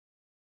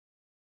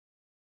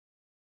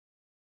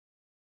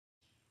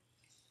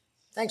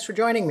Thanks for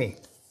joining me.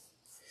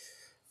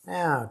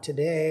 Now,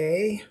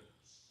 today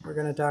we're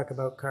going to talk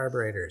about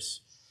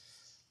carburetors.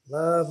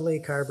 Lovely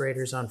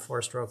carburetors on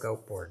four-stroke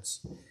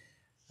outboards.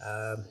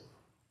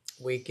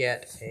 We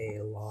get a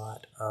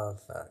lot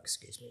of,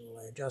 excuse me, will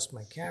I adjust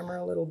my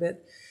camera a little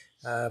bit?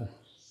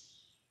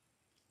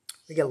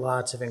 We get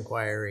lots of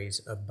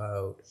inquiries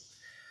about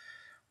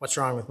what's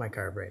wrong with my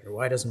carburetor.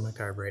 Why doesn't my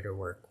carburetor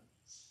work?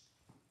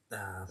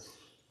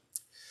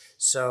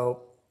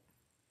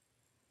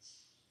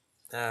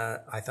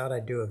 I thought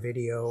I'd do a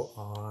video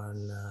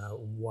on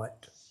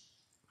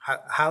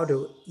how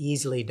to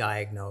easily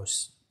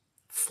diagnose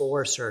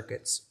 4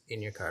 circuits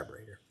in your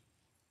carburetor.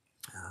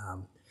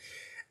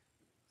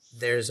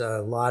 There's a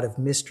lot of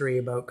mystery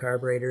about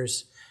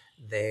carburetors.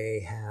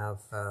 They have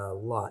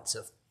lots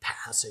of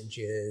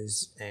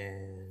passages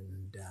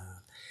and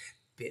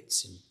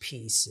bits and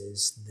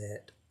pieces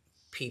that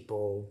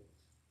people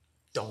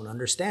don't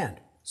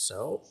understand.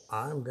 So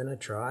I'm going to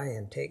try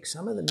and take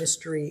some of the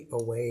mystery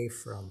away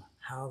from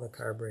how the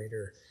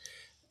carburetor,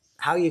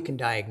 how you can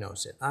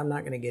diagnose it. I'm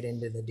not going to get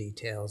into the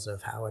details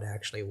of how it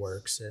actually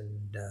works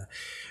and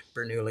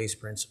Bernoulli's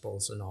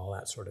principles and all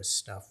that sort of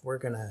stuff.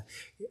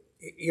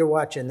 You're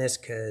watching this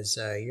because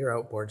your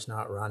outboard's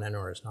not running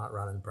or it's not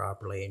running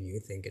properly and you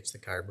think it's the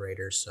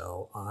carburetor.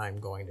 So I'm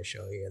going to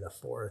show you the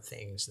 4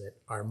 things that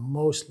are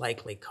most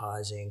likely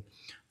causing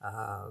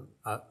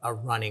a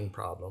running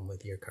problem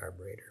with your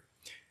carburetor.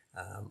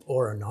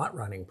 Or a not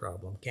running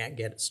problem. Can't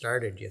get it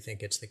started. You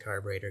think it's the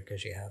carburetor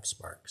because you have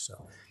spark.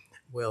 So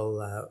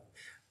we'll,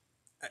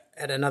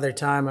 at another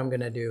time, I'm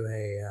going to do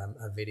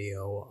a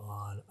video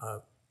on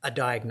a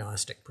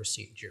diagnostic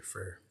procedure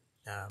for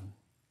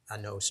a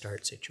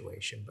no-start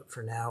situation. But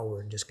for now,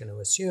 we're just going to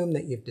assume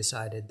that you've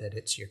decided that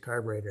it's your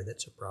carburetor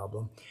that's a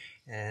problem.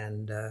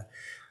 And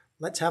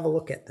let's have a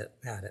look at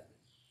it.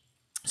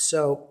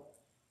 So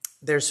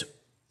there's,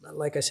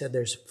 like I said,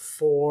 there's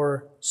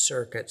 4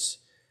 circuits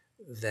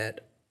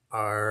that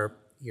are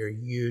your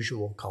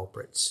usual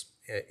culprits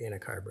in a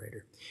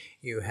carburetor.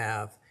 You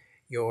have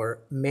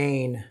your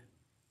main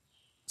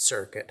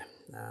circuit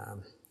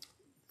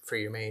for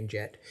your main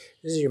jet.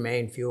 This is your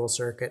main fuel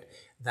circuit.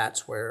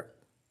 That's where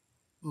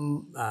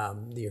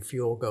your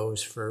fuel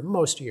goes for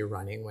most of your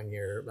running when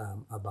you're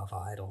above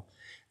idle.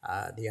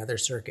 The other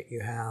circuit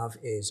you have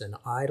is an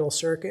idle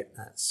circuit.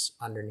 That's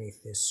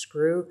underneath this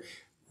screw.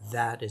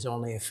 That is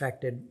only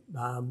affected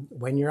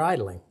when you're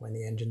idling, when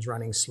the engine's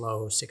running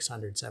slow,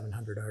 600,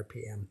 700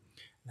 RPM.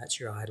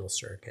 That's your idle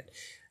circuit.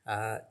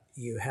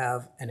 You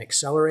have an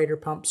accelerator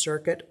pump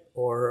circuit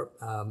or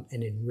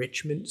an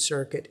enrichment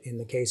circuit in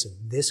the case of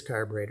this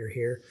carburetor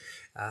here,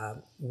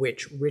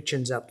 which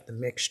richens up the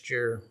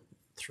mixture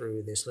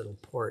through this little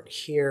port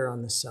here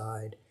on the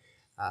side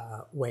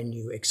when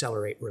you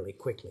accelerate really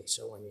quickly.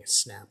 So when you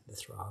snap the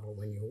throttle,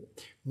 when you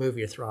move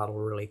your throttle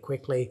really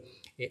quickly,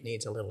 it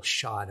needs a little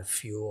shot of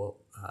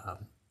fuel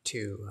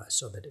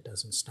so that it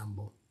doesn't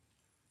stumble.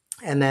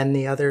 And then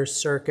the other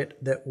circuit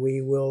that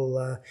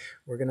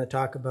we're going to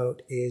talk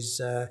about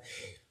is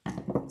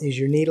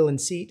your needle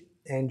and seat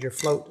and your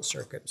float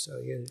circuit.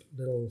 So your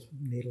little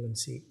needle and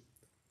seat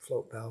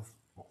float valve,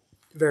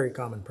 very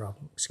common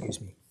problem. Excuse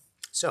me.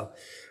 So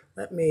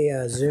let me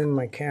zoom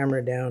my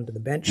camera down to the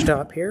bench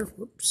top here.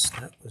 Whoops,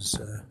 that was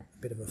a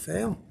bit of a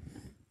fail.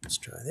 Let's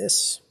try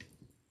this.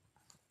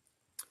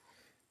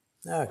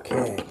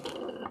 Okay,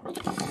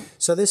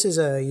 so this is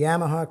a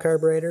Yamaha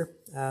carburetor,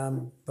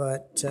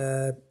 but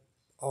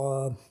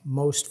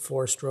most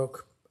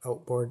 4-stroke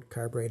outboard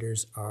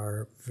carburetors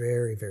are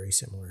very, very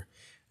similar.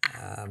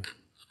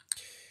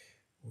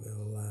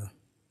 We'll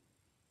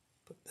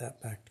put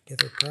that back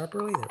together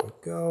properly. There we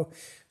go.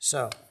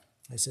 So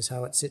this is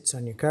how it sits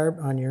on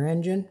your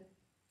engine.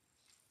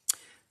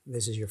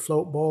 This is your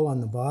float bowl on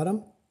the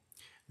bottom.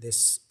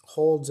 This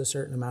holds a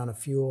certain amount of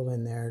fuel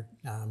in there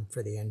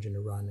for the engine to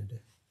run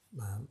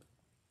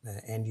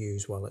and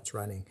use while it's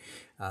running.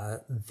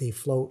 The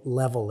float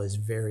level is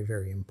very,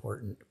 very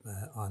important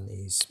on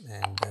these,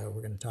 and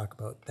we're going to talk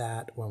about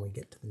that when we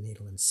get to the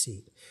needle and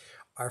seat.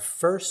 Our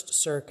first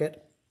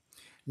circuit.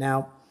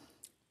 Now,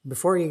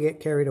 before you get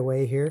carried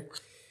away here,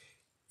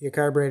 your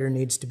carburetor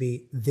needs to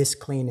be this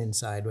clean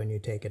inside when you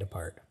take it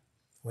apart.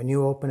 When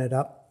you open it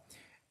up,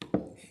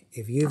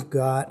 if you've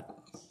got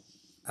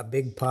a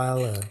big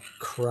pile of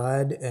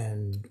crud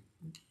and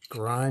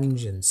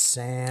grunge and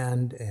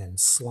sand and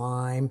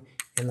slime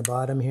in the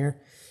bottom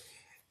here,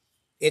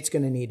 it's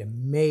going to need a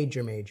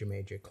major, major,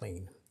 major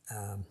clean.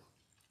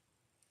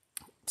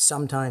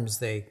 Sometimes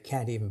they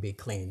can't even be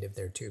cleaned if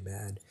they're too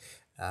bad.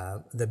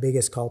 The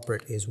biggest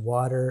culprit is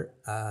water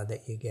that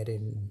you get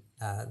in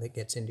that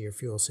gets into your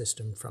fuel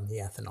system from the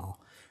ethanol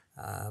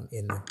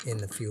in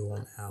the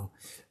fuel now.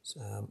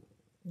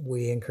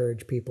 We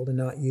encourage people to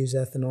not use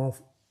ethanol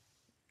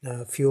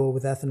fuel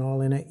with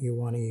ethanol in it. You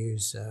want to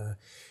use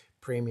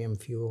premium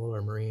fuel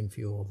or marine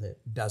fuel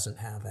that doesn't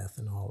have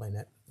ethanol in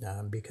it,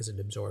 because it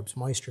absorbs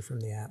moisture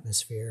from the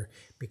atmosphere,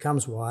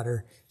 becomes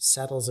water,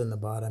 settles in the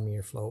bottom of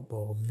your float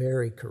bowl,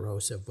 very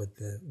corrosive with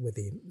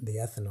the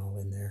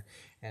ethanol in there,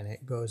 and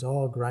it goes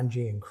all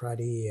grungy and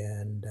cruddy.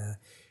 And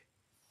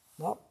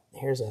well,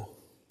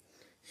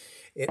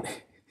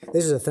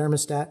 this is a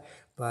thermostat,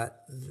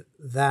 but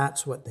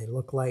that's what they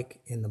look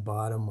like in the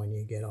bottom when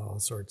you get all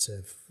sorts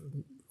of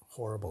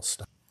horrible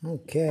stuff.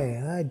 Okay,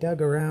 I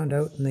dug around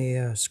out in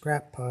the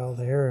scrap pile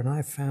there, and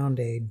I found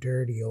a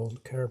dirty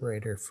old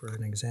carburetor for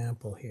an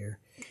example here.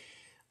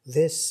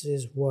 This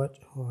is what,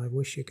 oh, I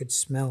wish you could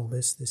smell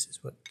this. This is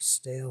what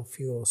stale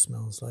fuel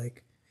smells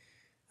like.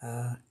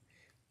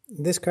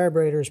 This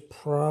carburetor is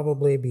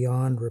probably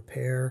beyond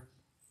repair.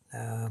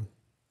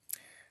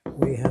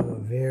 We have a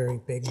very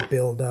big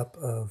buildup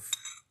of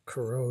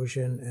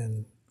corrosion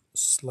and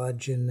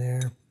sludge in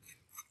there.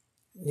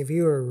 If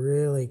you were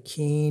really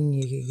keen,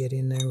 you could get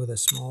in there with a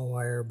small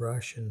wire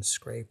brush and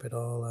scrape it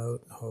all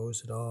out,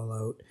 hose it all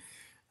out.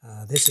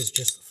 This is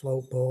just the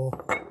float bowl.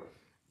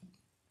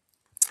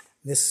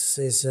 This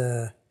is,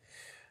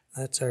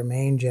 that's our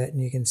main jet,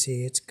 and you can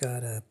see it's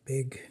got a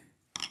big,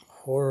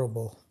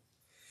 horrible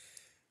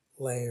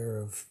layer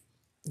of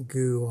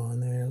goo on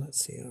there.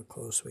 Let's see how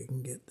close we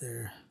can get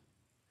there.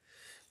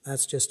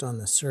 That's just on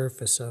the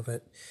surface of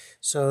it.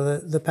 So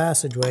the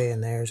passageway in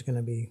there is going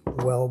to be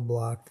well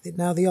blocked.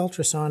 Now the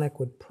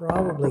ultrasonic would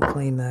probably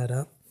clean that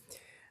up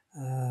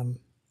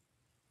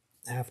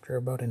after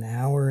about an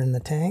hour in the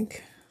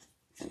tank.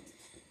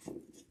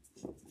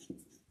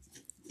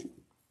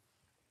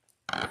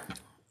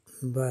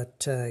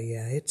 But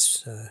yeah,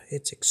 it's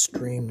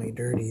extremely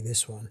dirty,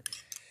 this one.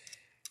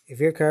 If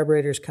your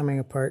carburetor is coming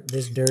apart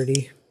this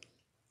dirty,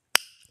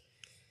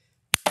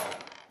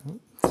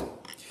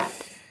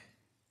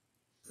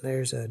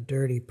 there's a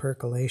dirty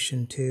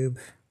percolation tube.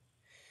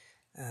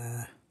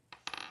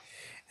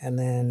 And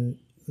then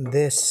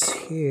this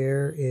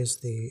here is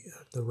the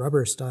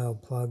rubber style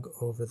plug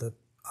over the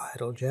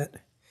idle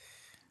jet.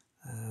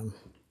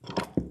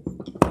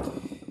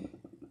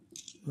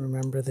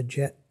 Remember, the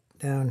jet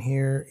down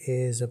here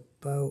is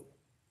about,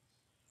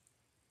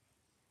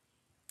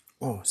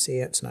 oh, see,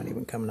 it's not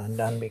even coming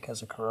undone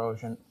because of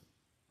corrosion.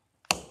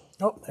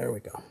 Oh, there we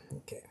go.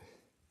 Okay.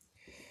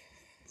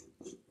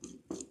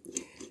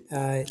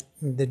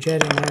 The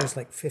jet in there is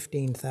like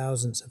 15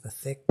 thousandths of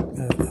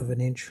an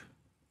inch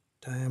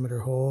diameter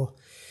hole,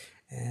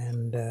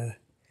 and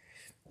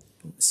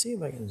let's see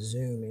if I can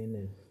zoom in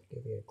and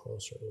give you a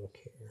closer look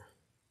here.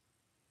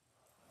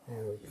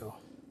 There we go.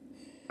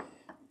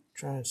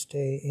 Try and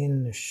stay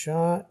in the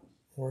shot,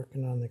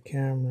 working on the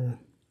camera.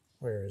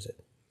 Where is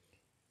it?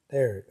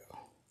 There we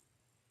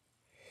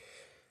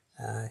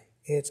go.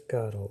 It's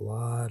got a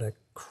lot of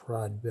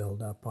crud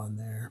build up on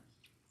there.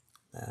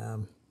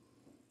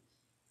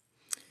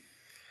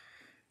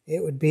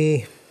 It would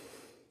be,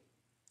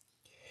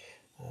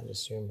 I'll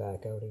just zoom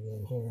back out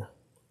again here.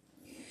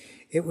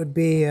 It would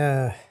be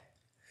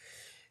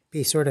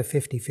sort of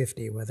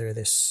 50-50 whether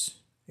this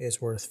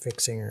is worth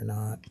fixing or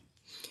not.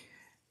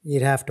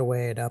 You'd have to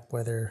weigh it up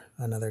whether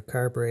another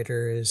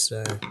carburetor is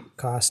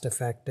cost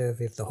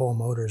effective, if the whole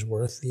motor is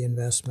worth the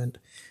investment.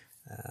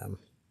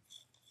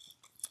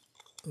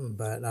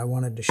 But I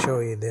wanted to show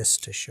you this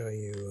to show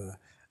you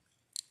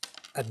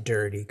a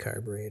dirty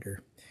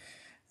carburetor.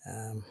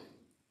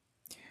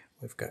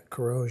 We've got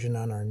corrosion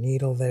on our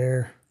needle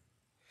there.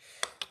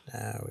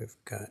 We've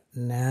got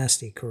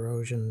nasty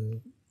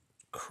corrosion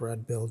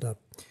crud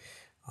buildup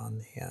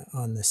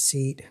on the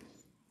seat.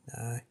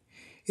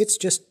 It's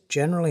just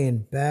generally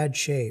in bad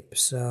shape,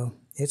 so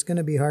it's going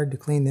to be hard to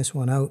clean this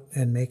one out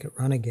and make it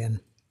run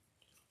again.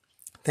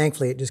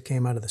 Thankfully, it just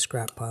came out of the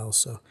scrap pile,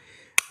 so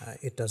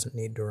it doesn't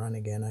need to run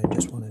again. I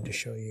just wanted to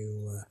show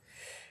you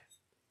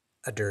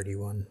a dirty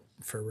one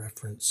for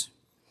reference.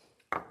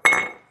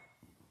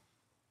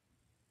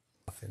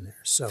 In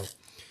there. So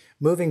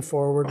moving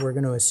forward, we're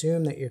going to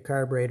assume that your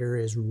carburetor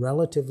is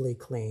relatively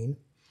clean.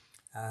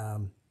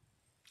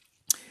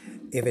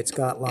 If it's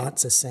got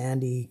lots of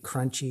sandy,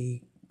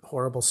 crunchy,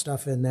 horrible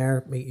stuff in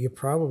there, you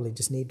probably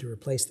just need to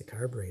replace the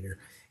carburetor.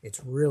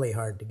 It's really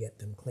hard to get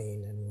them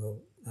clean, and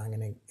I'm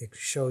going to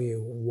show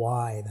you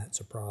why that's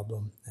a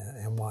problem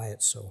and why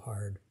it's so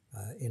hard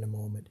in a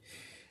moment.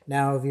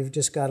 Now, if you've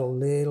just got a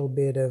little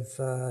bit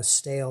of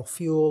stale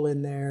fuel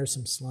in there,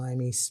 some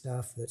slimy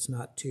stuff that's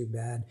not too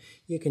bad,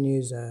 you can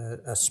use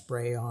a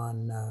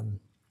spray-on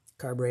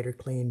carburetor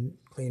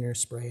cleaner,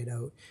 spray it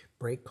out.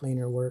 Brake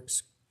cleaner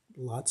works.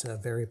 Lots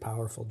of very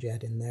powerful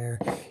jet in there.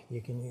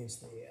 You can use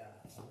the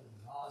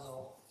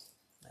nozzle.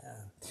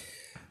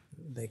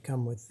 They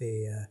come with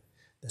the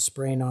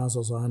spray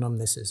nozzles on them.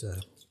 This is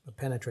a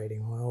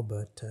penetrating oil,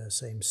 but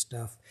same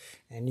stuff.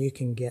 And you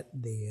can get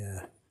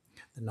the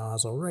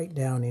nozzle right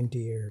down into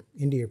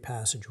your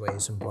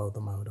passageways and blow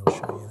them out. I'll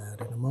show you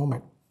that in a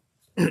moment.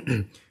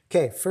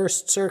 Okay,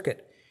 first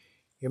circuit,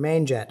 your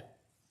main jet.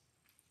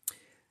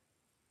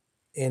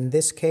 In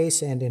this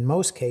case, and in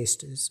most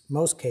cases,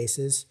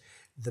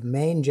 the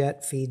main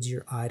jet feeds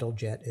your idle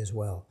jet as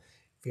well.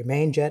 If your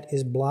main jet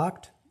is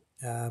blocked,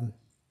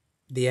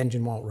 the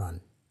engine won't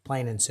run,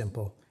 plain and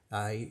simple.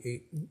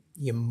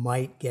 You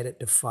might get it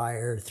to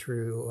fire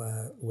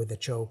through with a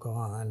choke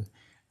on.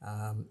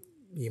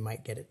 You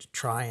might get it to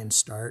try and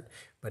start,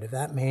 but if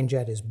that main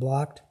jet is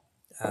blocked,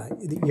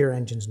 your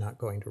engine's not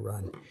going to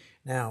run.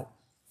 Now,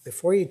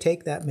 before you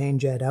take that main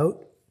jet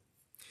out,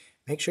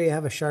 make sure you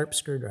have a sharp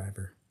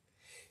screwdriver.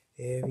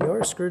 If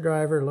your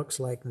screwdriver looks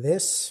like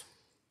this,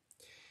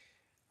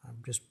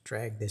 I've just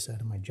dragged this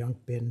out of my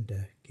junk bin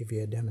to give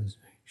you a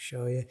demonstration,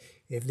 show you.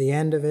 If the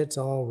end of it's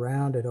all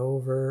rounded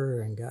over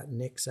and got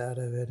nicks out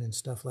of it and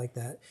stuff like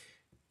that,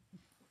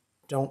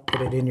 don't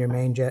put it in your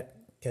main jet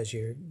because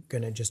you're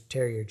going to just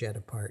tear your jet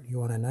apart. You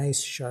want a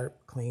nice,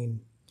 sharp,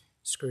 clean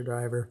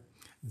screwdriver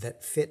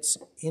that fits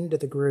into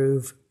the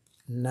groove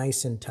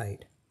nice and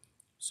tight.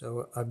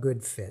 So a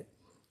good fit.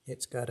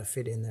 It's got to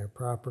fit in there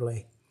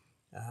properly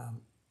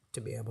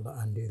to be able to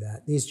undo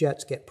that. These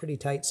jets get pretty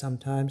tight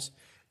sometimes,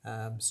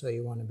 so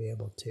you want to be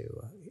able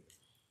to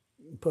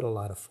put a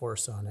lot of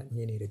force on it, and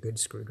you need a good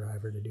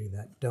screwdriver to do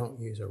that. Don't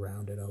use a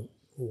rounded out,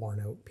 worn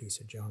out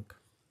piece of junk.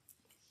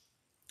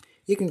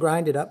 You can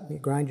grind it up. You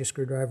grind your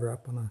screwdriver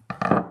up on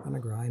a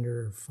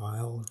grinder or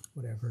file or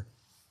whatever.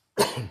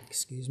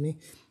 Excuse me.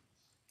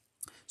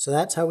 So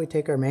that's how we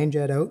take our main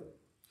jet out.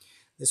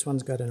 This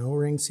one's got an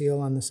O-ring seal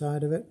on the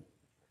side of it.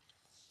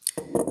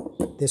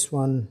 This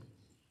one,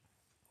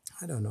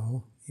 I don't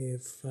know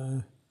if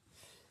you'll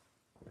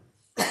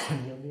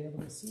be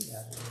able to see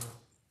that.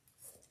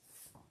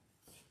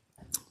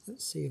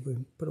 Let's see if we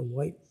can put a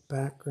white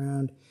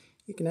background.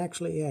 You can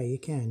actually, yeah, you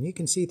can. You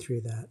can see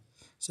through that.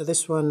 So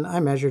this one, I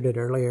measured it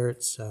earlier.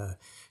 It's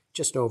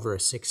just over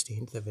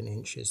 1/16 of an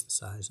inch is the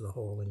size of the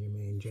hole in your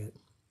main jet.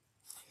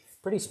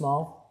 Pretty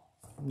small.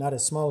 Not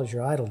as small as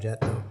your idle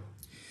jet, though.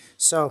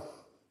 So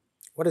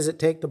what does it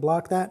take to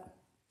block that?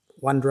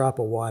 1 drop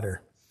of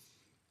water.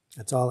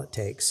 That's all it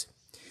takes.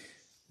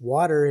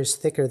 Water is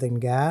thicker than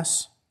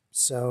gas,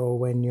 so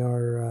when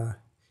you're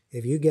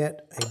if you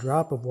get a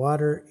drop of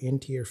water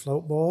into your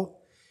float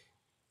bowl,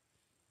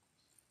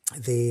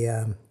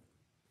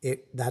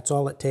 that's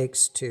all it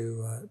takes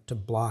to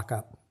block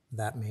up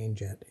that main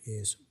jet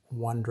is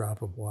 1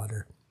 drop of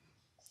water.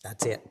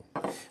 That's it.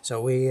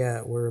 So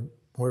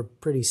we're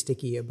pretty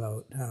sticky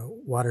about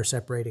water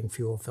separating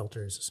fuel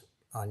filters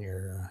on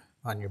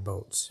your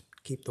boats.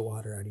 Keep the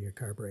water out of your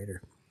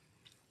carburetor.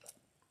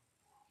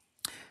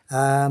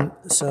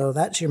 So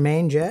that's your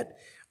main jet.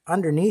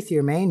 Underneath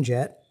your main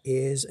jet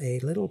is a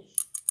little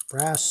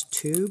brass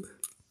tube.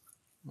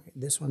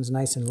 This one's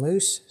nice and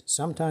loose.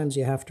 Sometimes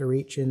you have to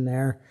reach in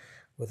there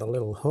with a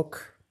little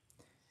hook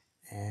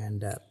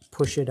and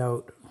push it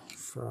out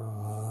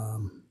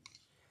from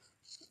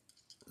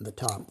the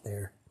top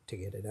there to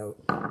get it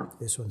out.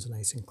 This one's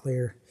nice and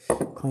clear,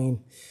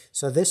 clean.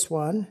 So this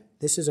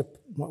is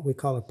what we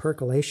call a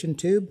percolation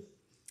tube.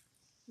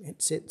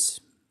 It sits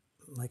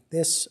like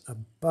this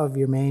above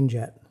your main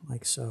jet,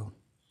 like so.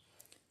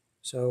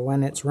 So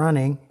when it's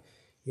running,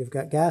 you've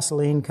got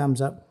gasoline comes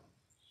up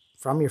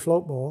from your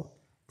float bowl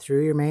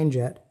through your main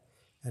jet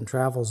and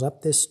travels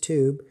up this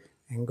tube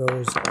and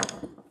goes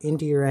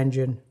into your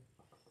engine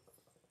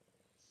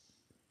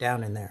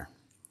down in there.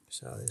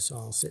 So this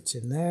all sits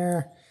in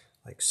there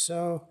like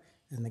so,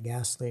 and the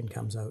gasoline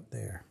comes out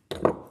there.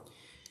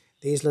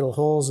 These little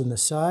holes in the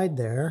side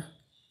there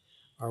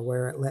are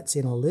where it lets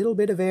in a little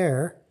bit of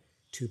air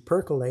to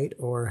percolate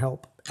or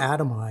help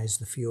atomize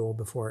the fuel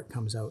before it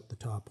comes out the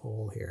top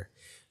hole here.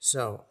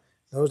 So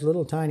those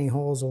little tiny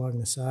holes along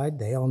the side,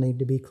 they all need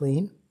to be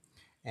clean,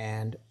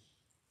 and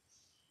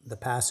the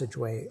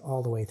passageway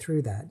all the way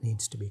through that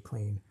needs to be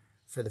clean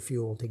for the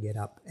fuel to get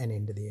up and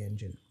into the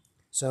engine.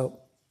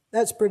 So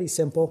that's pretty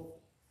simple.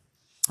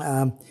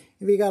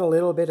 If you got a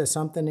little bit of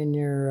something in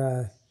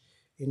your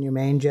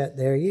main jet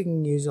there, you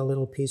can use a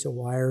little piece of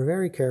wire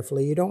very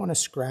carefully. You don't want to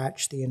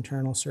scratch the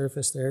internal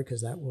surface there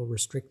because that will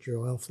restrict your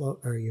oil flow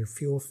or your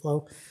fuel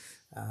flow.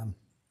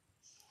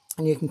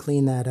 And you can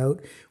clean that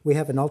out. We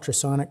have an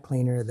ultrasonic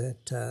cleaner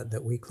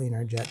that we clean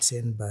our jets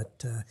in,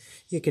 but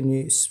you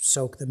can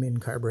soak them in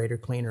carburetor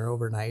cleaner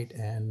overnight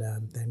and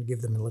then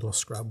give them a little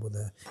scrub with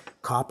a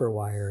copper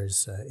wire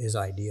is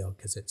ideal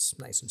because it's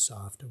nice and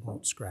soft and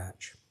won't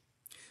scratch.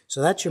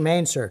 So that's your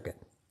main circuit.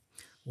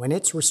 When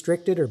it's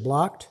restricted or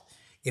blocked,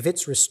 if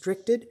it's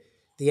restricted,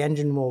 the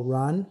engine will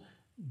run,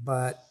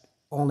 but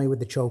only with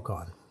the choke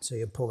on. So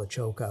you pull the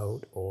choke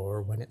out,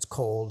 or when it's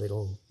cold,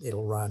 it'll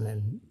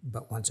run,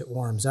 but once it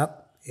warms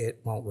up,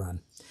 it won't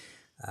run.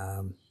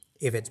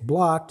 If it's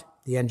blocked,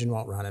 the engine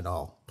won't run at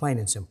all. Plain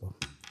and simple.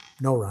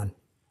 No run.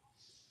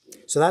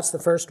 So that's the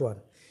first one.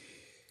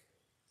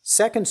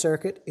 Second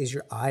circuit is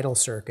your idle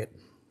circuit.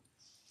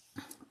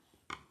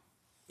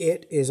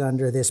 It is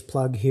under this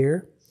plug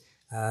here.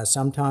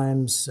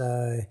 Sometimes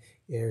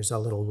there's a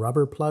little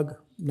rubber plug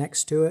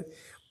next to it.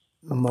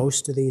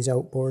 Most of these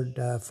outboard,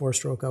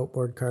 four-stroke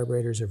outboard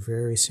carburetors are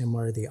very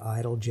similar. The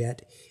idle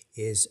jet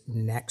is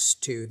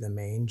next to the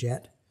main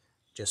jet,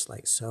 just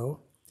like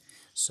so.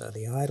 So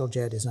the idle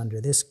jet is under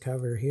this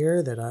cover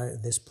here,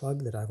 this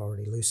plug that I've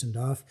already loosened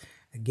off.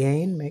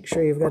 Again, make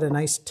sure you've got a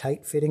nice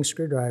tight fitting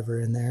screwdriver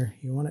in there.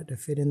 You want it to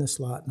fit in the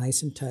slot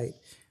nice and tight.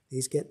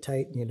 These get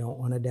tight and you don't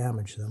want to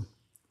damage them.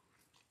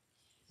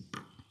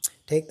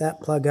 Take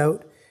that plug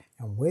out,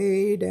 and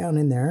way down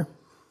in there,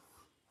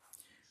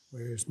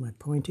 where's my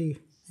pointy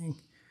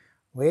thing?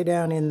 Way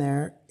down in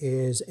there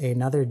is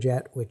another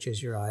jet, which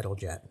is your idle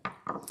jet.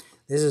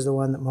 This is the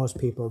one that most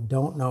people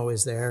don't know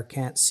is there,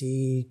 can't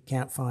see,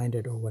 can't find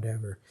it, or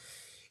whatever.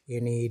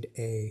 You need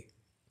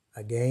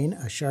again,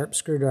 a sharp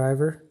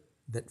screwdriver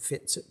that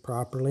fits it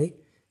properly,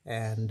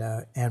 and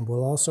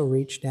will also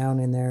reach down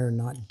in there and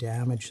not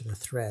damage the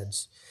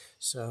threads.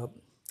 So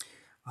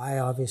I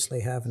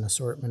obviously have an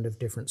assortment of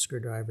different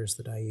screwdrivers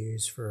that I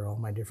use for all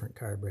my different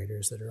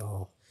carburetors that are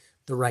all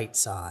the right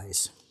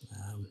size.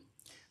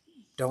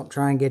 Don't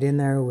try and get in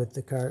there with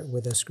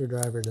a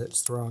screwdriver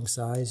that's the wrong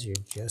size. You're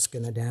just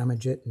going to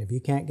damage it. And if you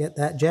can't get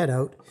that jet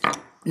out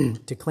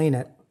to clean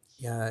it,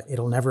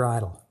 it'll never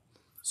idle.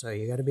 So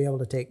you got to be able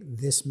to take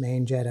this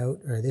main jet out,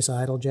 or this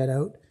idle jet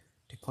out,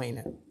 to clean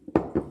it.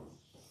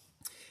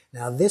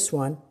 Now this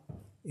one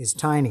is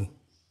tiny.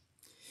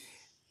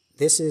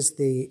 This is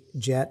the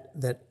jet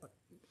that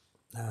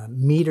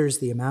meters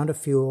the amount of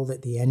fuel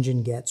that the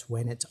engine gets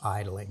when it's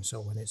idling.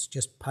 So when it's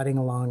just putting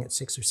along at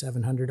 600 or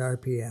 700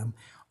 RPM,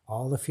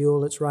 all the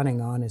fuel it's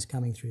running on is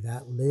coming through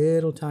that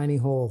little tiny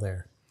hole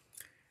there.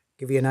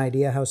 Give you an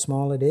idea how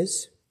small it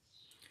is.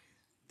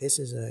 This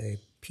is a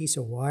piece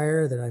of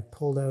wire that I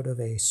pulled out of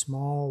a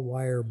small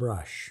wire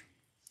brush.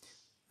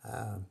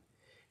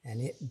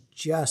 And it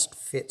just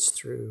fits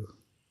through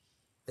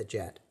the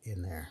jet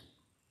in there.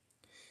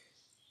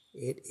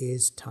 It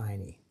is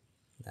tiny.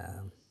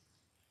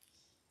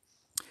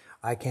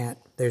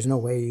 There's no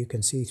way you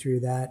can see through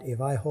that. If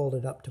I hold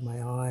it up to my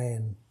eye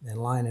and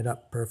line it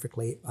up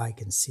perfectly, I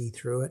can see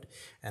through it.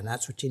 And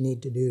that's what you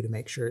need to do to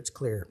make sure it's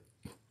clear.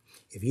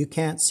 If you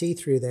can't see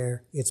through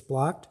there, it's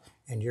blocked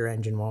and your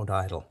engine won't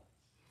idle.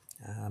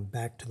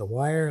 Back to the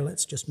wire,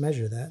 let's just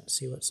measure that and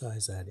see what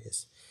size that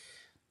is.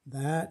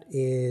 That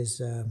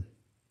is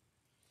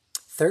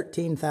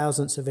 13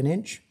 thousandths of an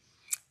inch,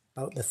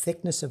 about the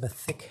thickness of a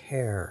thick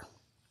hair.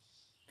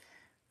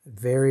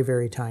 Very,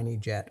 very tiny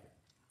jet.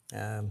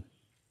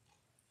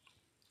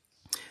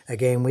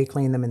 Again, we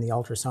clean them in the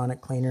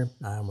ultrasonic cleaner,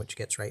 which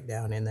gets right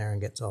down in there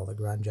and gets all the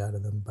grunge out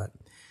of them. But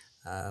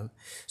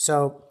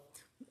so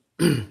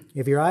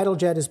if your idle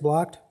jet is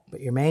blocked,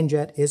 but your main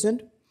jet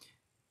isn't,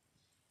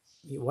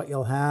 what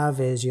you'll have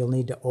is you'll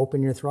need to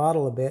open your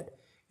throttle a bit,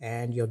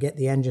 and you'll get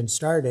the engine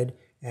started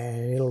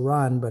and it'll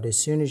run, but as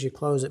soon as you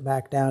close it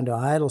back down to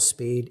idle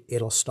speed,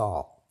 it'll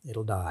stall.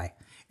 It'll die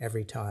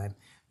every time.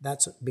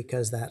 That's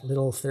because that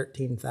little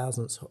 13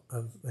 thousandths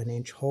of an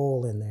inch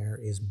hole in there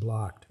is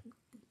blocked,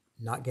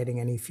 not getting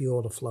any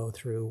fuel to flow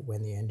through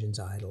when the engine's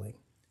idling.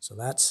 So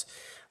that's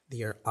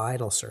your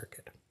idle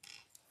circuit.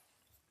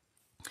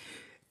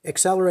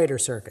 Accelerator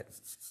circuit.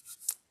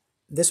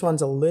 This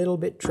one's a little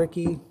bit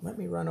tricky. Let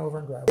me run over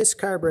and grab it. This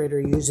carburetor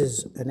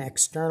uses an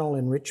external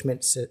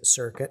enrichment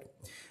circuit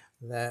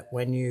that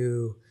when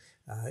you,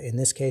 in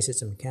this case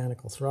it's a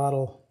mechanical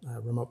throttle,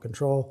 remote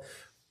control.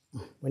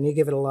 When you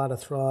give it a lot of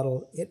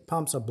throttle, it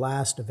pumps a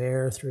blast of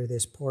air through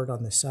this port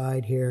on the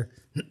side here,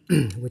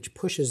 which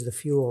pushes the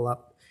fuel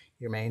up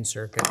your main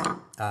circuit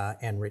and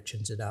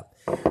enrichens it up.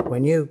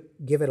 When you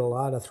give it a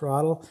lot of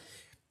throttle,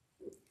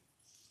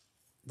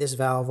 this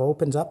valve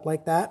opens up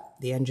like that.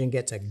 The engine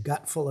gets a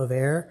gut full of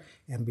air,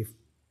 and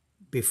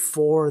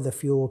before the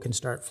fuel can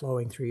start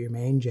flowing through your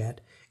main jet,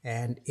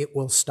 and it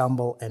will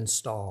stumble and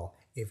stall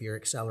if your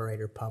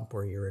accelerator pump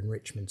or your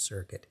enrichment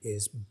circuit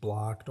is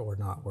blocked or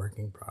not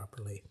working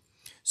properly.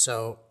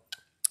 So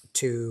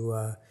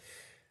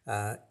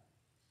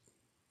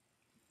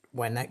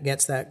when that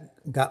gets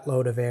that gut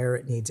load of air,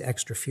 it needs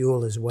extra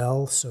fuel as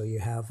well. So you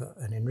have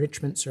an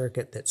enrichment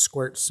circuit that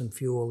squirts some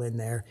fuel in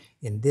there.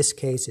 In this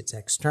case, it's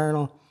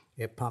external.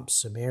 It pumps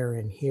some air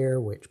in here,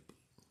 which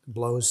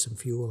blows some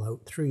fuel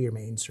out through your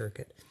main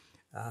circuit,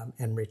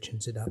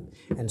 enrichens it up,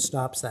 and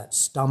stops that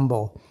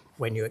stumble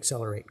when you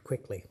accelerate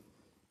quickly.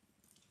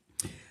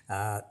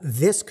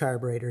 This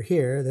carburetor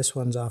here, this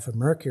one's off of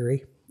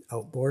Mercury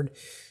outboard.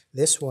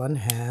 This one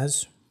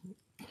has,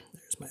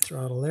 there's my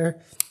throttle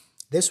there.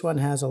 This one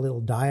has a little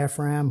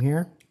diaphragm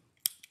here.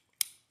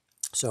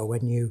 So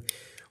when you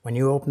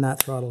open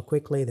that throttle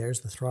quickly,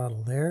 there's the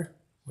throttle there.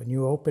 When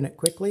you open it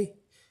quickly,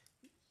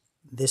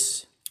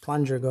 this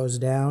plunger goes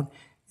down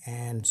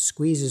and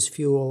squeezes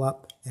fuel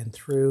up and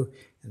through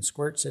and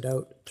squirts it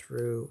out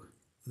through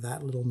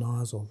that little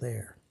nozzle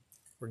there.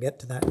 We'll get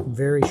to that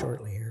very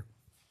shortly here.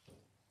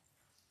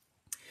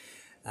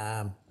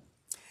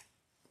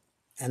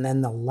 And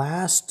then the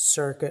last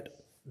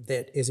circuit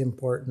that is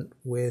important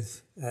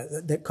with,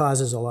 that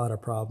causes a lot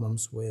of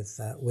problems with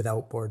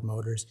outboard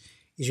motors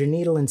is your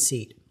needle and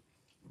seat.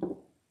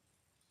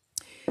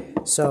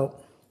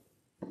 So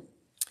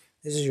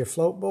this is your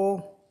float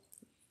bowl.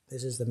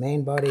 This is the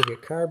main body of your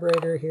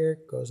carburetor here.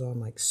 It goes on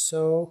like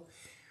so.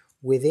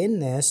 Within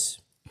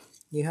this,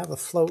 you have a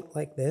float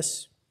like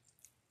this.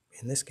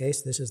 In this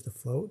case, this is the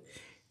float,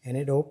 and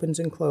it opens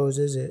and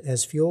closes.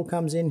 As fuel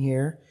comes in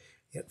here,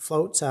 it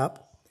floats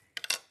up,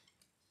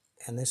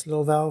 and this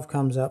little valve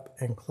comes up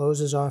and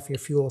closes off your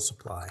fuel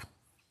supply.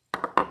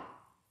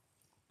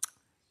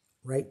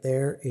 Right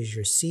there is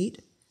your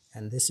seat,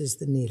 and this is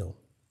the needle.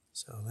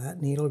 So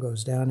that needle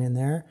goes down in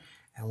there,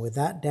 and with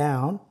that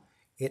down,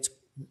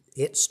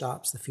 it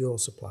stops the fuel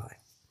supply.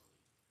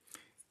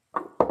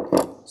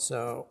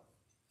 So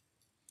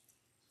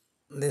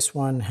this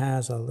one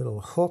has a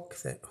little hook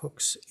that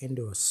hooks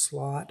into a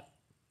slot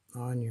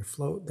on your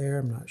float there.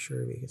 I'm not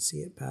sure if you can see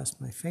it past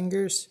my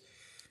fingers.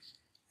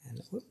 And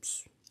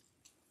whoops.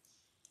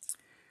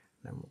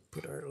 Then we'll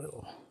put our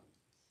little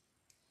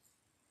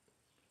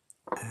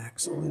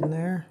axle in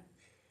there.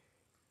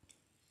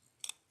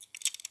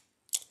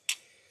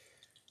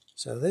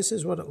 So this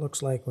is what it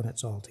looks like when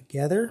it's all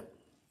together.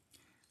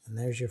 And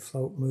there's your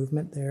float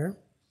movement there.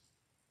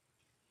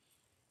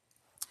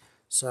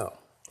 So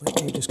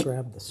let me just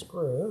grab the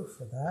screw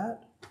for that,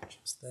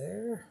 just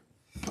there.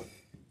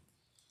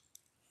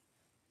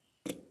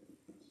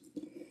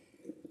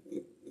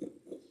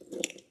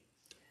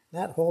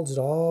 That holds it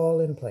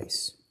all in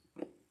place.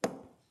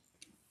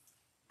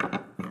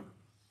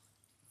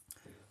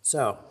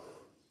 So,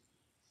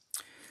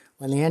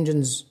 when the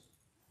engine's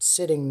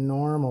sitting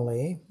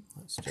normally,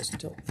 let's just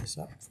tilt this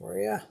up for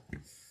you.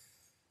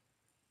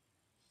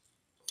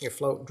 Your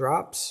float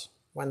drops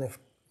when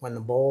the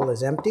bowl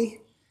is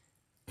empty,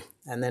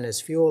 and then as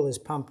fuel is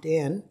pumped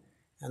in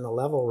and the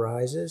level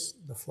rises,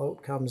 the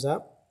float comes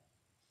up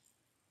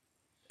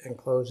and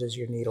closes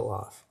your needle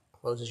off,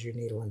 closes your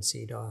needle and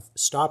seat off,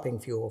 stopping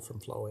fuel from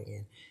flowing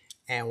in.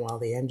 And while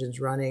the engine's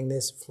running,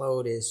 this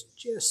float is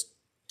just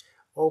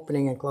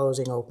opening and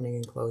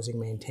closing,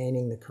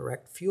 maintaining the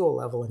correct fuel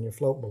level in your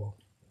float below.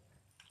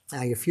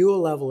 Now your fuel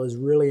level is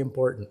really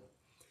important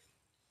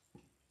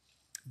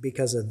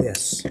because of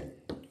this.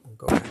 I'll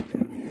go back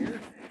down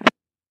here.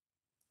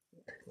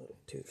 A little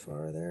too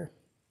far there.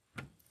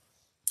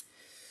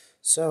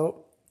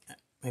 So,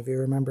 if you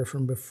remember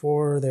from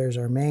before, there's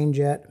our main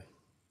jet.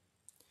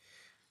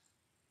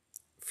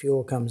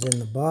 Fuel comes in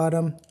the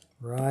bottom,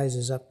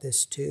 rises up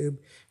this tube.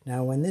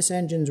 Now when this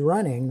engine's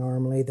running,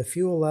 normally the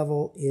fuel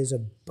level is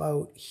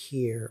about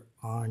here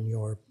on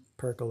your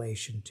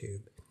percolation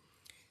tube.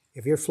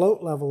 If your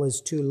float level is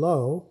too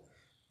low,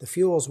 the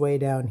fuel's way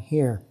down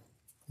here.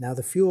 Now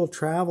the fuel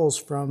travels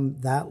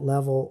from that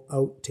level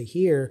out to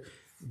here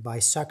by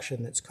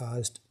suction that's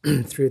caused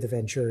through the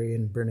Venturi,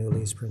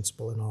 Bernoulli's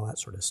principle, and all that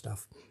sort of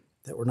stuff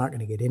that we're not going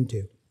to get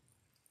into.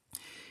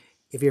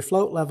 If your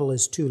float level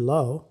is too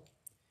low,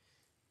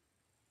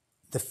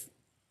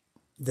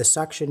 the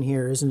suction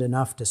here isn't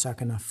enough to suck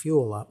enough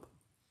fuel up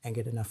and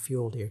get enough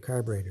fuel to your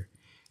carburetor.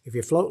 If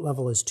your float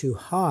level is too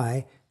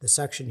high, the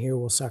suction here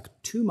will suck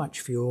too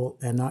much fuel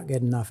and not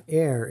get enough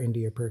air into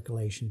your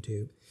percolation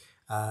tube,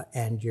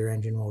 and your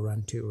engine will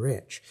run too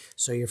rich.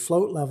 So your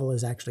float level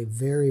is actually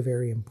very,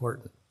 very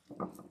important.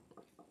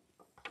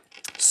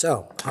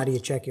 So, how do you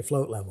check your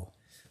float level?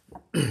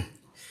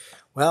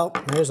 Well,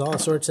 there's all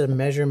sorts of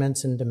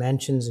measurements and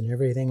dimensions and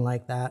everything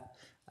like that.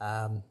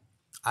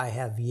 I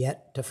have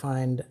yet to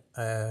find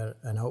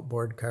an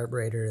outboard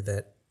carburetor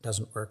that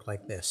doesn't work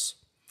like this.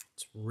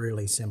 It's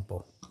really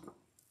simple.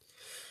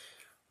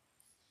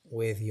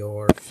 With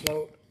your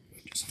float,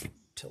 just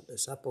tilt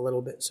this up a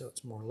little bit so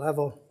it's more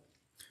level.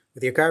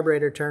 With your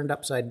carburetor turned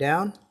upside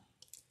down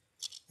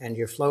and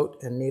your float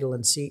and needle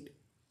and seat,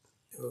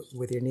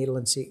 with your needle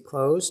and seat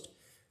closed,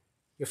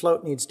 your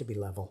float needs to be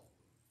level.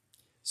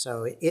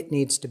 So it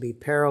needs to be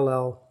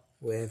parallel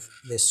with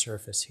this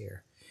surface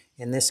here.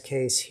 In this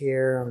case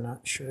here, I'm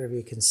not sure if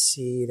you can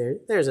see,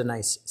 there's a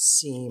nice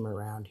seam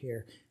around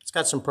here. It's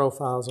got some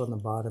profiles on the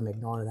bottom,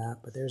 ignore that,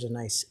 but there's a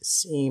nice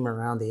seam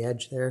around the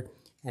edge there,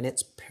 and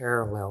it's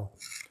parallel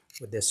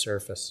with this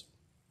surface.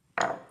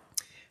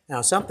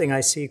 Now, something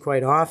I see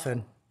quite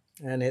often,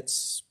 and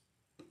it's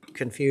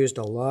confused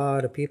a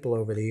lot of people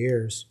over the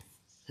years.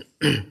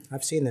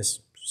 I've seen this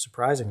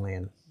surprisingly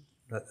in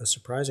a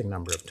surprising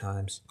number of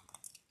times,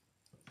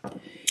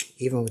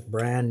 even with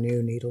brand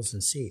new needles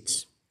and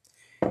seats.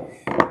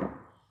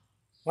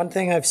 One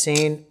thing I've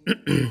seen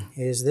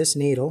is this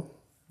needle,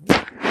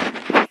 turn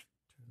that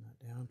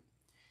down,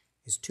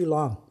 is too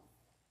long.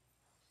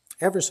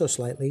 Ever so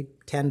slightly,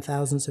 10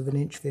 thousandths of an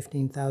inch,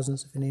 15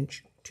 thousandths of an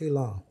inch, too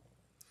long.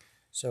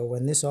 So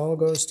when this all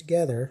goes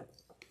together,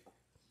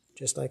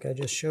 just like I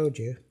just showed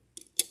you,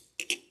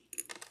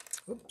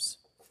 oops,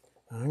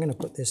 I'm going to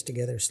put this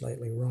together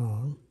slightly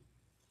wrong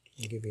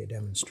and give you a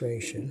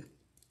demonstration.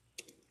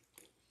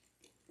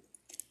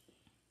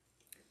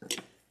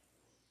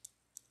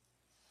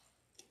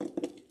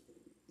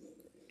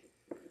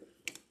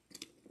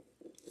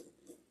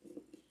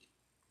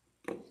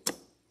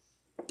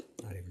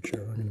 Not even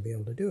sure if I'm going to be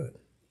able to do it.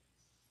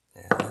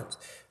 Yeah,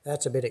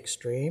 that's a bit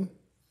extreme.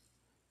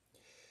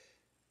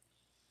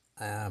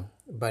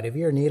 But if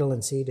your needle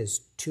and seat is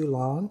too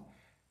long,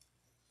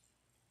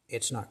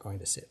 it's not going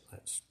to sit.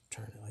 Let's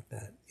turn it like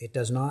that. It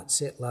does not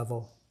sit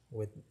level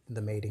with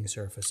the mating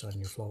surface on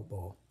your float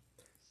bowl.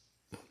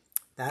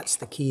 That's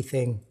the key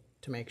thing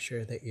to make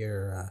sure that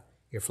your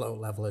float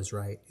level is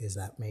right, is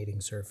that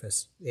mating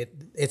surface.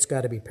 It's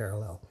got to be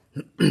parallel.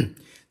 The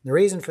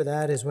reason for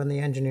that is when the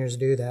engineers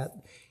do that,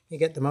 you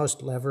get the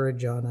most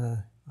leverage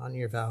on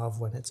your valve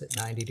when it's at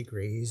 90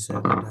 degrees,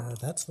 and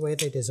that's the way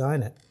they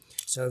design it.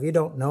 So if you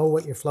don't know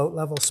what your float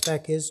level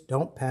spec is,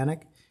 don't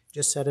panic,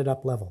 just set it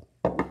up level.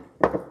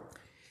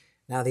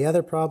 Now the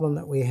other problem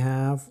that we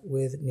have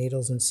with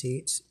needles and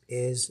seats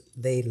is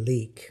they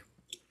leak.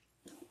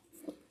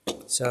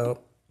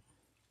 So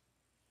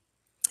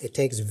it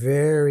takes a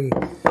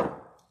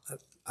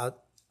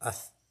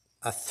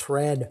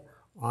thread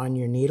on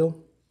your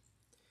needle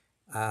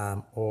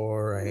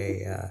or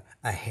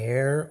a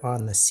hair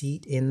on the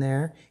seat in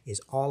there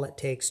is all it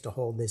takes to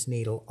hold this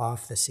needle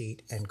off the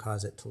seat and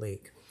cause it to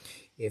leak.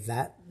 If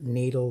that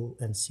needle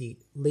and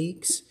seat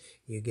leaks,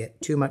 you get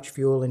too much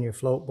fuel in your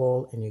float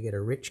bowl and you get a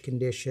rich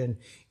condition,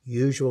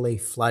 usually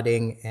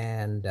flooding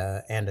and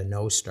a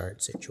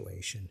no-start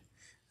situation.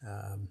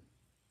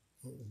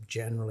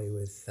 Generally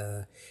with,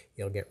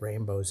 you'll get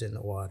rainbows in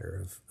the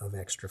water of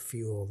extra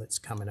fuel that's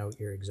coming out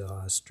your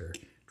exhaust or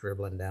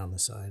dribbling down the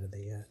side of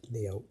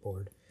the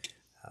outboard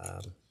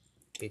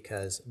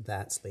because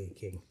that's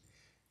leaking.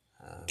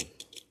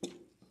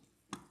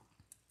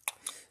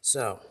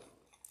 So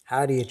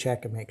how do you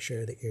check and make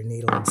sure that your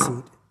needle and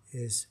seat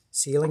is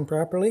sealing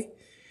properly?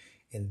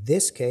 In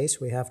this case,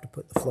 we have to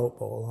put the float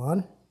bowl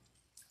on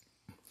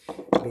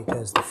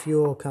because the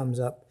fuel comes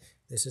up.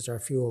 This is our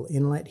fuel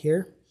inlet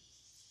here.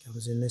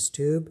 Comes in this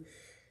tube,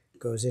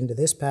 goes into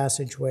this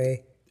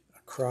passageway,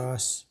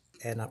 across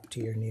and up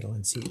to your needle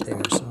and seat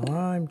there. So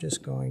I'm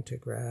just going to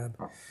grab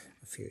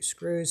a few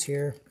screws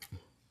here.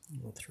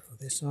 We'll throw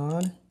this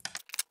on.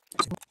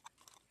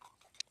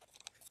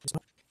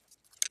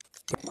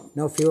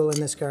 No fuel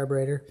in this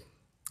carburetor.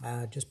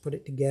 Just put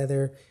it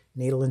together.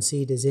 Needle and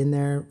seat is in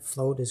there.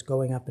 Float is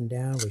going up and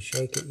down. We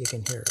shake it. You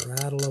can hear it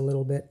rattle a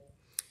little bit.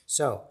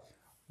 So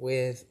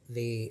with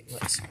the,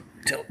 let's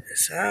tilt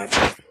this up.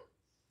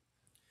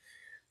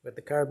 With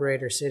the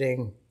carburetor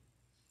sitting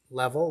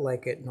level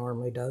like it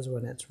normally does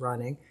when it's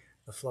running,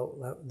 the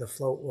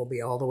float will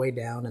be all the way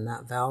down and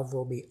that valve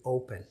will be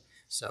open.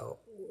 So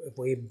if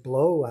we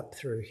blow up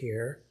through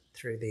here,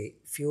 through the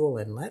fuel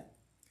inlet,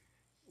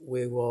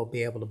 we will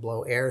be able to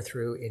blow air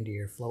through into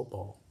your float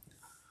bowl.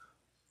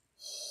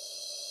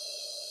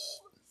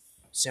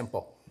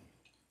 Simple.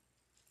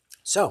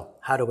 So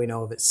how do we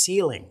know if it's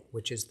sealing,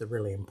 which is the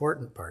really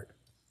important part?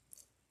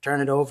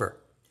 Turn it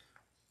over.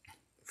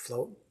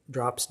 Float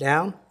drops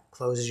down,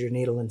 closes your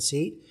needle and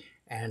seat,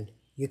 and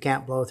you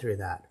can't blow through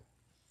that.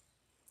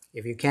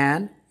 If you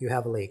can, you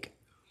have a leak.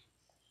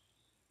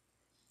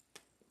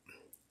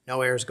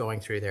 No air is going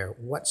through there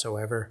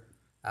whatsoever.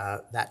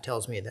 That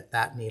tells me that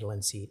that needle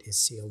and seat is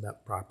sealed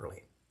up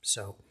properly.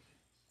 So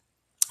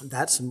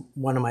that's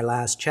one of my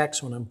last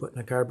checks when I'm putting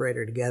a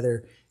carburetor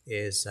together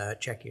is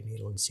check your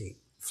needle and seat.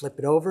 Flip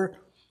it over,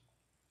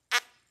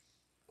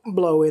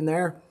 blow in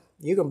there.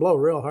 You can blow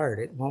real hard.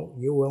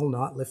 You will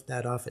not lift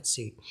that off its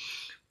seat.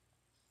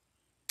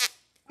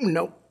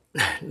 Nope,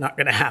 not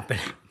going to happen.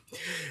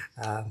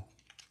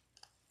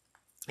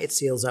 It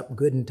seals up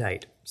good and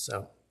tight.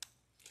 So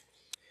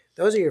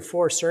those are your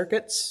 4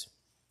 circuits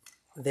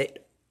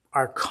that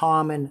are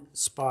common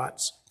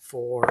spots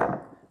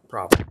for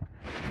problem.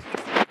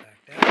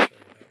 Have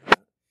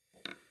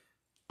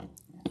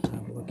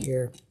a look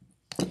here.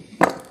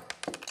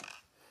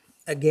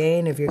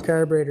 Again, if your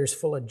carburetor is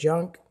full of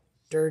junk,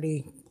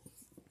 dirty,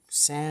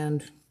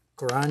 sand,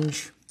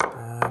 grunge,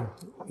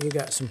 you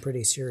got some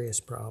pretty serious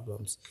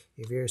problems.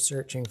 If you're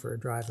searching for a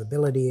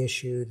drivability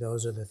issue,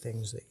 those are the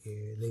things that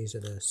these are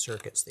the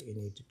circuits that you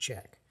need to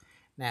check.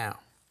 Now,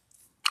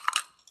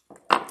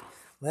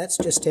 let's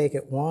just take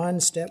it one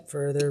step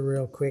further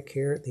real quick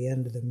here at the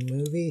end of the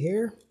movie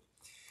here.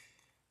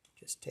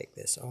 Just take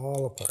this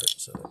all apart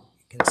so that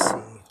you can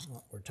see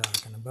what we're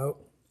talking about.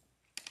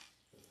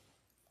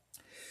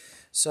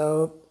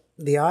 So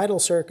the idle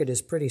circuit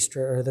is pretty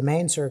the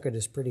main circuit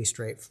is pretty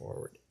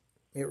straightforward.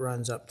 It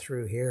runs up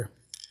through here,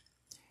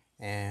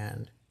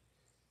 and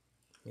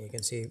you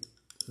can see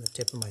the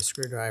tip of my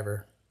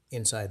screwdriver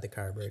inside the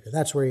carburetor.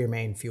 That's where your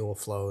main fuel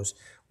flows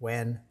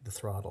when the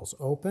throttle's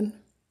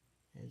open.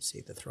 You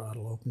see the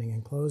throttle opening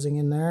and closing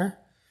in there.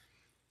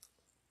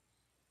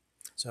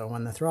 So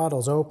when the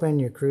throttle's open,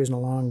 you're cruising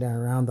along down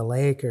around the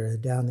lake or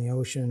down the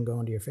ocean,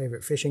 going to your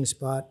favorite fishing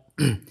spot.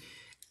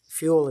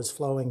 Fuel is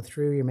flowing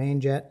through your main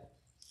jet,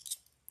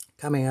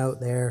 coming out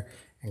there,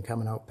 and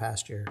coming out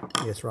past your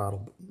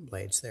throttle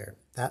blades there.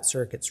 That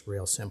circuit's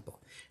real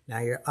simple. Now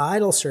your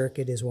idle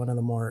circuit is one of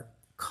the more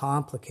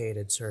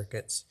complicated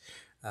circuits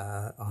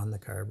on the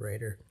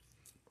carburetor.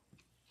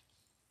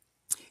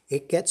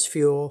 It gets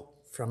fuel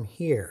from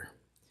here,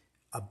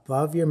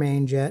 above your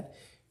main jet.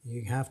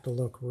 You have to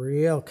look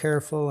real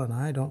careful, and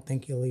I don't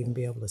think you'll even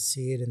be able to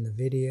see it in the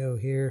video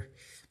here,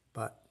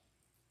 but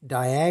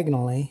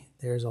diagonally,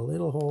 there's a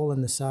little hole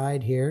in the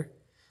side here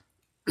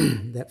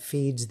that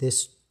feeds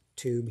this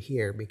tube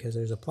here because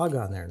there's a plug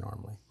on there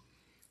normally.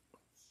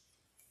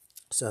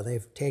 So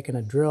they've taken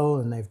a drill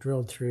and they've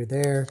drilled through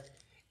there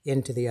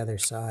into the other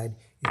side.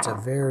 It's a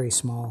very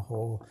small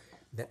hole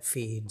that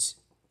feeds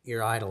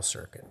your idle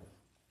circuit.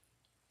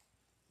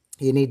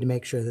 You need to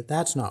make sure that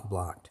that's not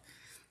blocked.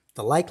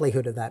 The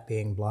likelihood of that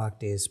being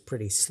blocked is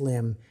pretty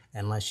slim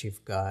unless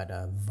you've got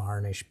a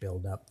varnish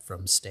buildup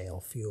from stale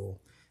fuel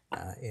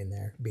in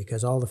there,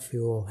 because all the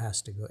fuel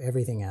has to go,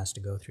 everything has to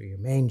go through your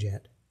main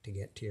jet to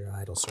get to your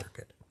idle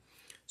circuit.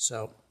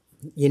 So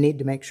you need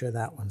to make sure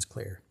that one's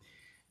clear.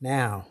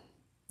 Now,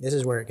 this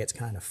is where it gets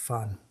kind of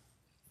fun.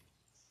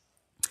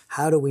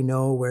 How do we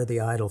know where the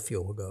idle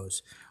fuel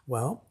goes?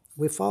 Well,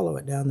 we follow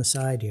it down the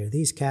side here.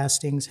 These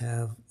castings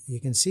have, you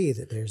can see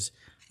that there's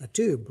a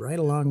tube right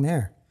along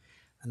there.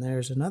 And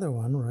there's another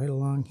one right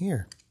along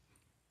here.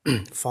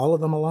 Follow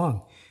them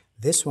along.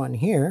 This one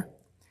here,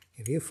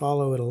 if you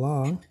follow it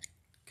along,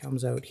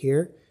 comes out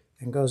here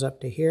and goes up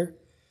to here.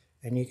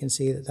 And you can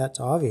see that that's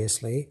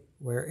obviously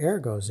where air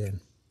goes in.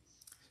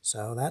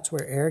 So that's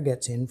where air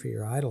gets in for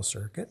your idle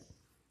circuit.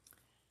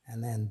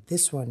 And then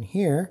this one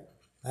here,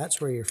 that's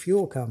where your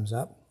fuel comes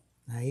up.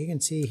 Now you can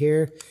see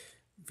here,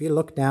 if you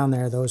look down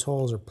there, those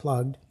holes are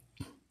plugged.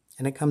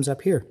 And it comes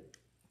up here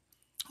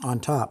on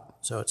top.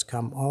 So it's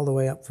come all the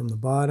way up from the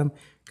bottom,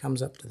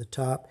 comes up to the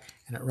top,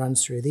 and it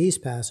runs through these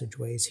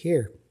passageways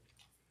here.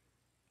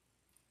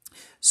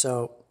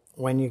 So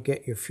when you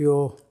get your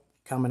fuel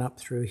coming up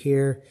through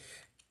here,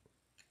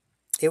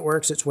 it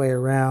works its way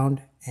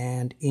around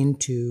and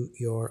into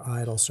your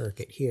idle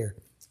circuit here.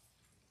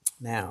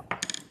 Now,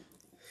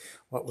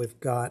 what we've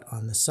got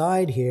on the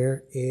side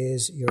here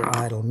is your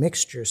idle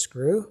mixture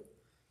screw.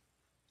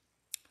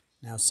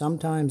 Now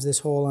sometimes this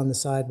hole on the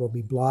side will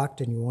be blocked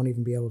and you won't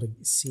even be able to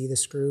see the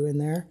screw in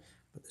there,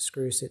 but the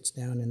screw sits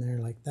down in there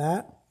like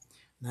that.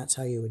 And that's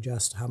how you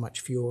adjust how much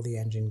fuel the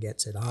engine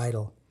gets at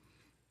idle.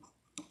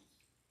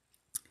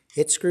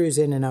 It screws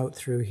in and out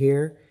through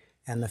here,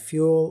 and the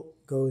fuel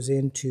goes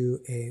into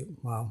a,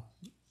 well,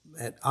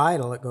 at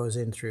idle it goes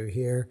in through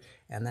here,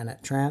 and then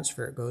at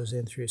transfer it goes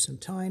in through some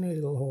tiny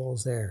little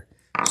holes there.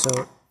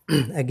 So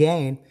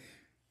again,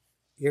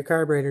 your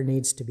carburetor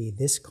needs to be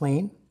this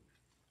clean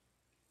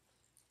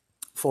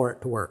for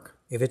it to work.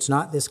 If it's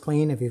not this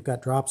clean, if you've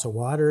got drops of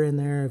water in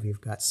there, if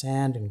you've got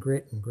sand and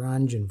grit and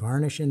grunge and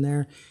varnish in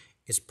there,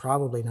 it's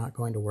probably not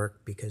going to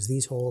work because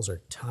these holes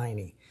are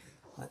tiny.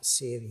 Let's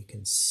see if you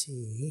can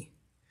see.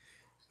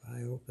 If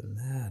I open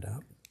that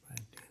up,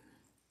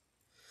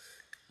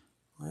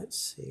 let's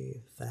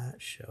see if that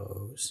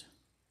shows.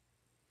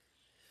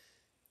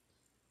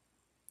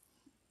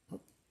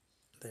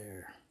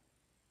 There.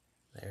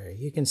 There,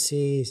 you can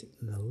see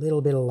the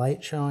little bit of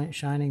light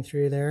shining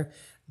through there.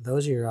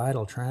 Those are your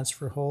idle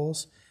transfer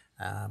holes.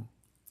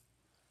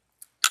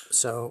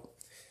 So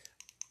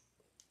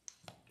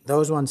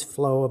those ones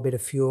flow a bit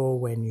of fuel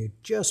when you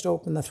just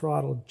open the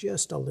throttle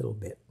just a little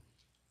bit.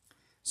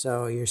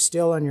 So you're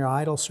still on your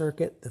idle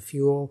circuit. The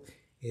fuel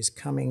is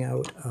coming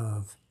out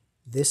of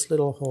this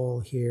little hole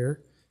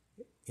here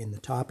in the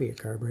top of your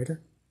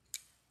carburetor.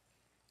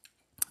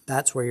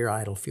 That's where your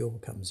idle fuel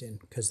comes in,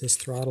 because this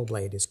throttle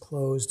blade is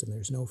closed and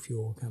there's no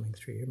fuel coming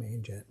through your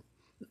main jet.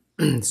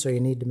 So you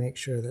need to make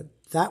sure that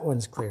that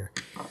one's clear.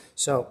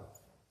 So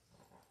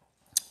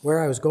where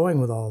I was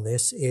going with all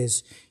this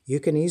is you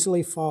can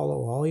easily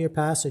follow all your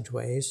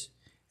passageways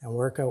and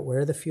work out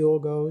where the fuel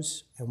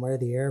goes and where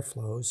the air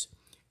flows.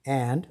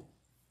 And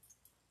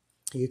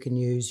you can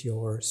use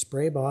your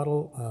spray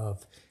bottle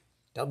of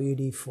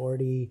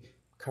WD-40,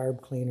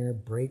 carb cleaner,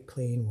 brake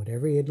clean,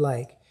 whatever you'd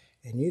like,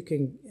 and you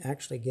can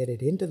actually get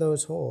it into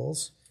those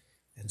holes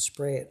and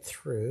spray it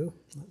through.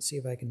 Let's see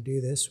if I can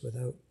do this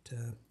without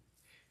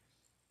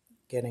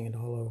getting it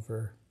all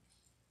over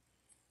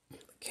the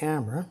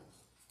camera.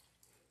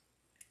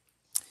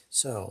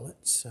 So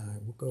let's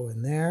we'll go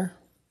in there.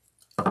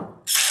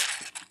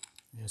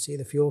 You see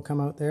the fuel come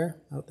out there,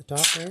 out the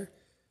top there?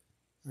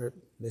 Or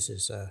this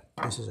is a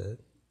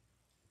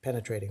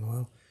penetrating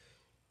oil.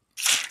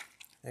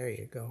 There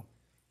you go.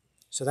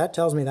 So that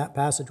tells me that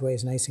passageway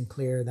is nice and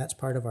clear. That's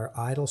part of our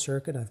idle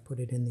circuit. I've put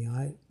it in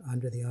the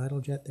under the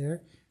idle jet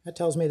there. That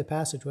tells me the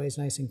passageway is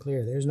nice and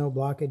clear. There's no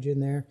blockage in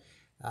there.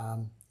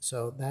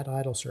 So that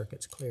idle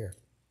circuit's clear.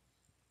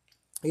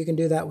 You can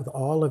do that with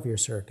all of your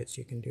circuits.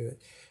 You can do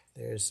it.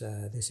 There's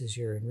this is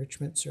your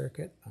enrichment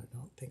circuit. I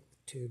don't think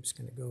the tube's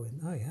going to go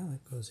in. Oh yeah,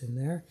 that goes in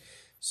there.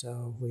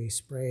 So we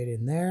spray it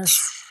in there.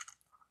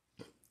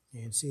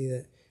 You can see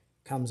that it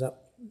comes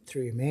up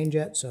through your main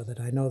jet so that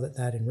I know that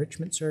that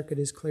enrichment circuit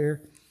is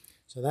clear.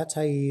 So that's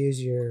how you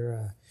use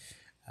your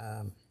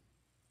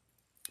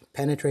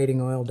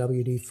penetrating oil,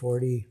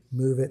 WD-40,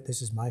 move it.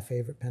 This is my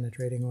favorite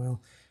penetrating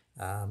oil.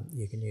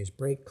 You can use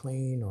brake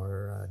clean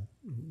or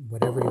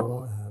whatever you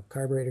want,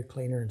 carburetor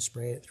cleaner, and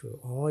spray it through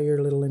all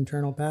your little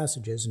internal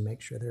passages and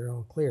make sure they're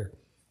all clear.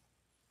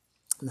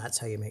 And that's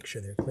how you make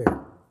sure they're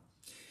clear.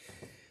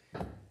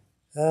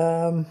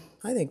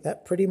 I think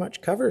that pretty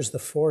much covers the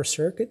 4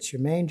 circuits: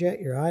 your main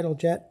jet, your idle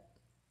jet,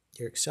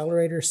 your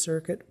accelerator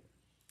circuit,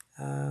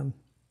 and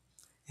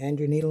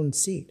your needle and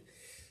seat.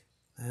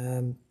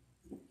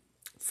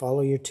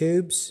 Follow your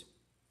tubes.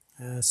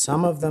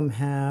 Some of them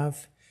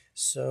have.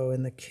 So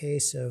in the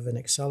case of an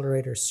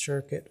accelerator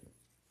circuit,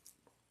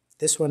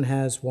 this one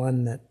has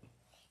one that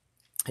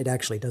it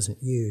actually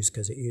doesn't use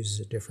because it uses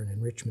a different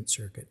enrichment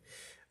circuit.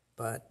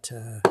 But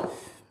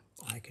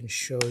I can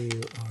show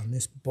you on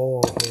this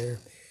bowl here.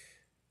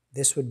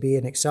 This would be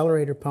an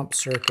accelerator pump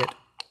circuit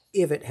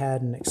if it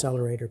had an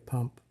accelerator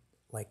pump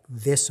like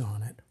this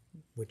on it,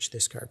 which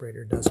this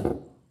carburetor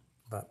doesn't.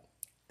 But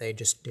they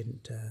just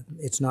didn't,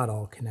 it's not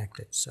all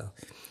connected. So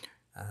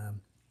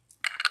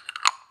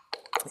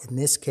in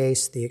this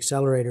case, the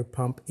accelerator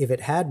pump, if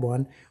it had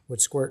one, would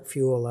squirt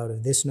fuel out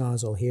of this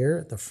nozzle here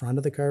at the front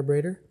of the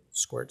carburetor,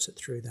 squirts it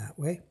through that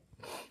way.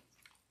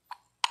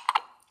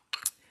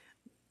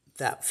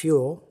 That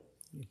fuel,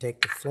 you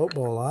take the float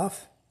bowl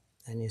off,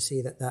 and you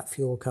see that that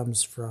fuel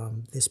comes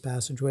from this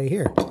passageway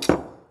here.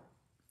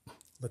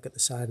 Look at the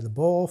side of the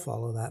bowl,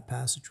 follow that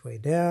passageway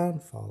down,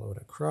 follow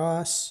it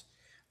across,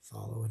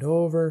 follow it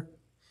over.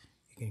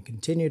 You can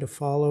continue to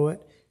follow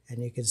it,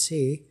 and you can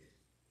see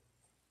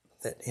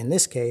that in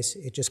this case,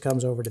 it just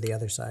comes over to the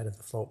other side of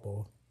the float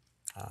bowl.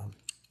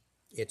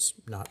 It's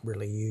not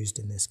really used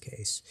in this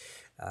case.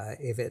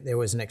 If there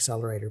was an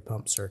accelerator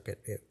pump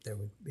circuit, it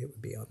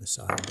would be on the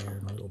side there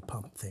in a little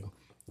pump thing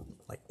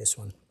like this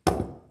one.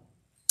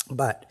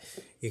 But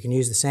you can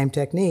use the same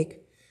technique.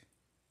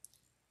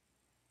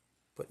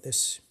 Put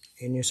this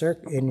in your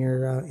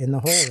in the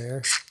hole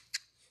there,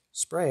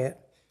 spray it,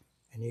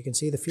 and you can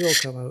see the fuel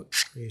come out,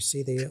 or you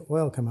see the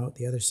oil come out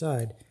the other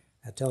side.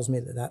 That tells me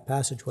that that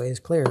passageway is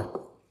clear.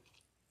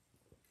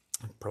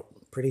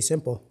 Pretty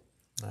simple.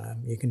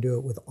 You can do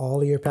it with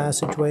all of your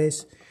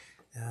passageways,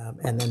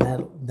 and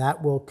then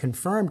that will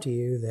confirm to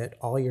you that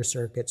all your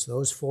circuits,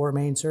 those 4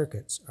 main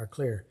circuits, are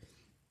clear.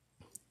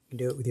 You can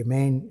do it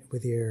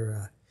with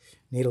your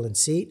needle and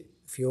seat.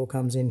 Fuel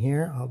comes in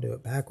here. I'll do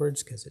it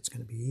backwards because it's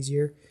going to be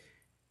easier,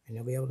 and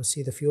you'll be able to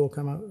see the fuel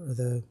come out, or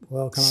the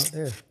oil come out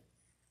there.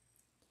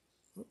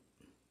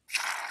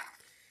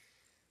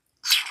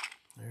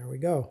 There we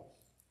go.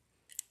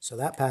 So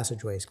that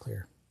passageway is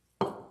clear.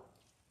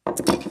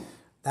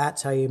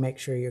 That's how you make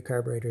sure your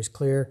carburetor is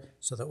clear,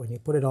 so that when you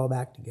put it all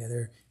back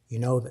together, you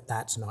know that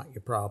that's not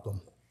your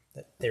problem,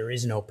 that there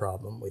is no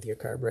problem with your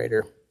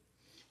carburetor.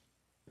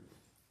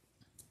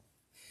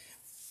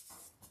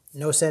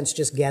 No sense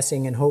just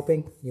guessing and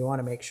hoping. You want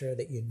to make sure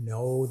that you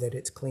know that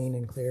it's clean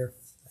and clear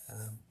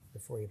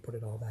before you put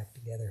it all back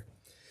together.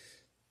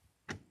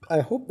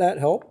 I hope that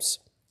helps.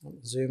 I'll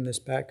zoom this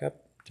back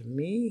up to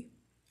me.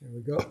 There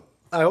we go.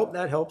 I hope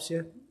that helps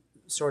you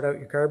sort out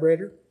your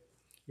carburetor.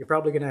 You're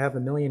probably going to have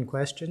a million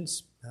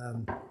questions.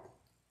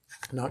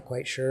 Not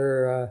quite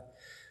sure,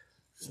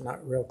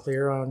 not real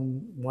clear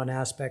on one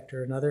aspect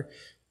or another.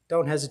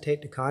 Don't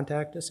hesitate to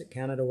contact us at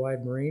Canada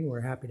Wide Marine.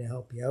 We're happy to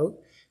help you out.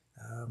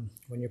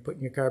 When you're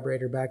putting your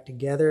carburetor back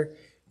together,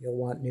 you'll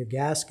want new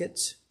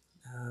gaskets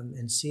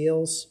and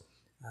seals.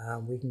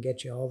 We can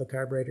get you all the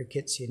carburetor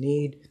kits you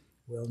need.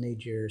 We'll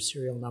need your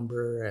serial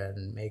number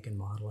and make and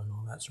model and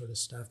all that sort of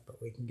stuff,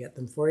 but we can get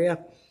them for you.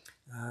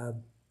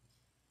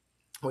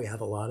 We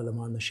have a lot of them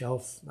on the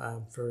shelf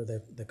for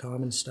the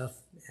common stuff,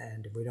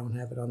 and if we don't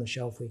have it on the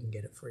shelf, we can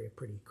get it for you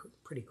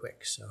pretty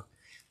quick. So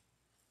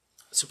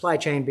supply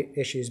chain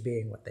issues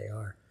being what they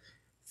are.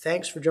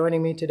 Thanks for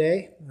joining me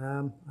today.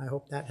 I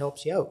hope that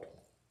helps you out.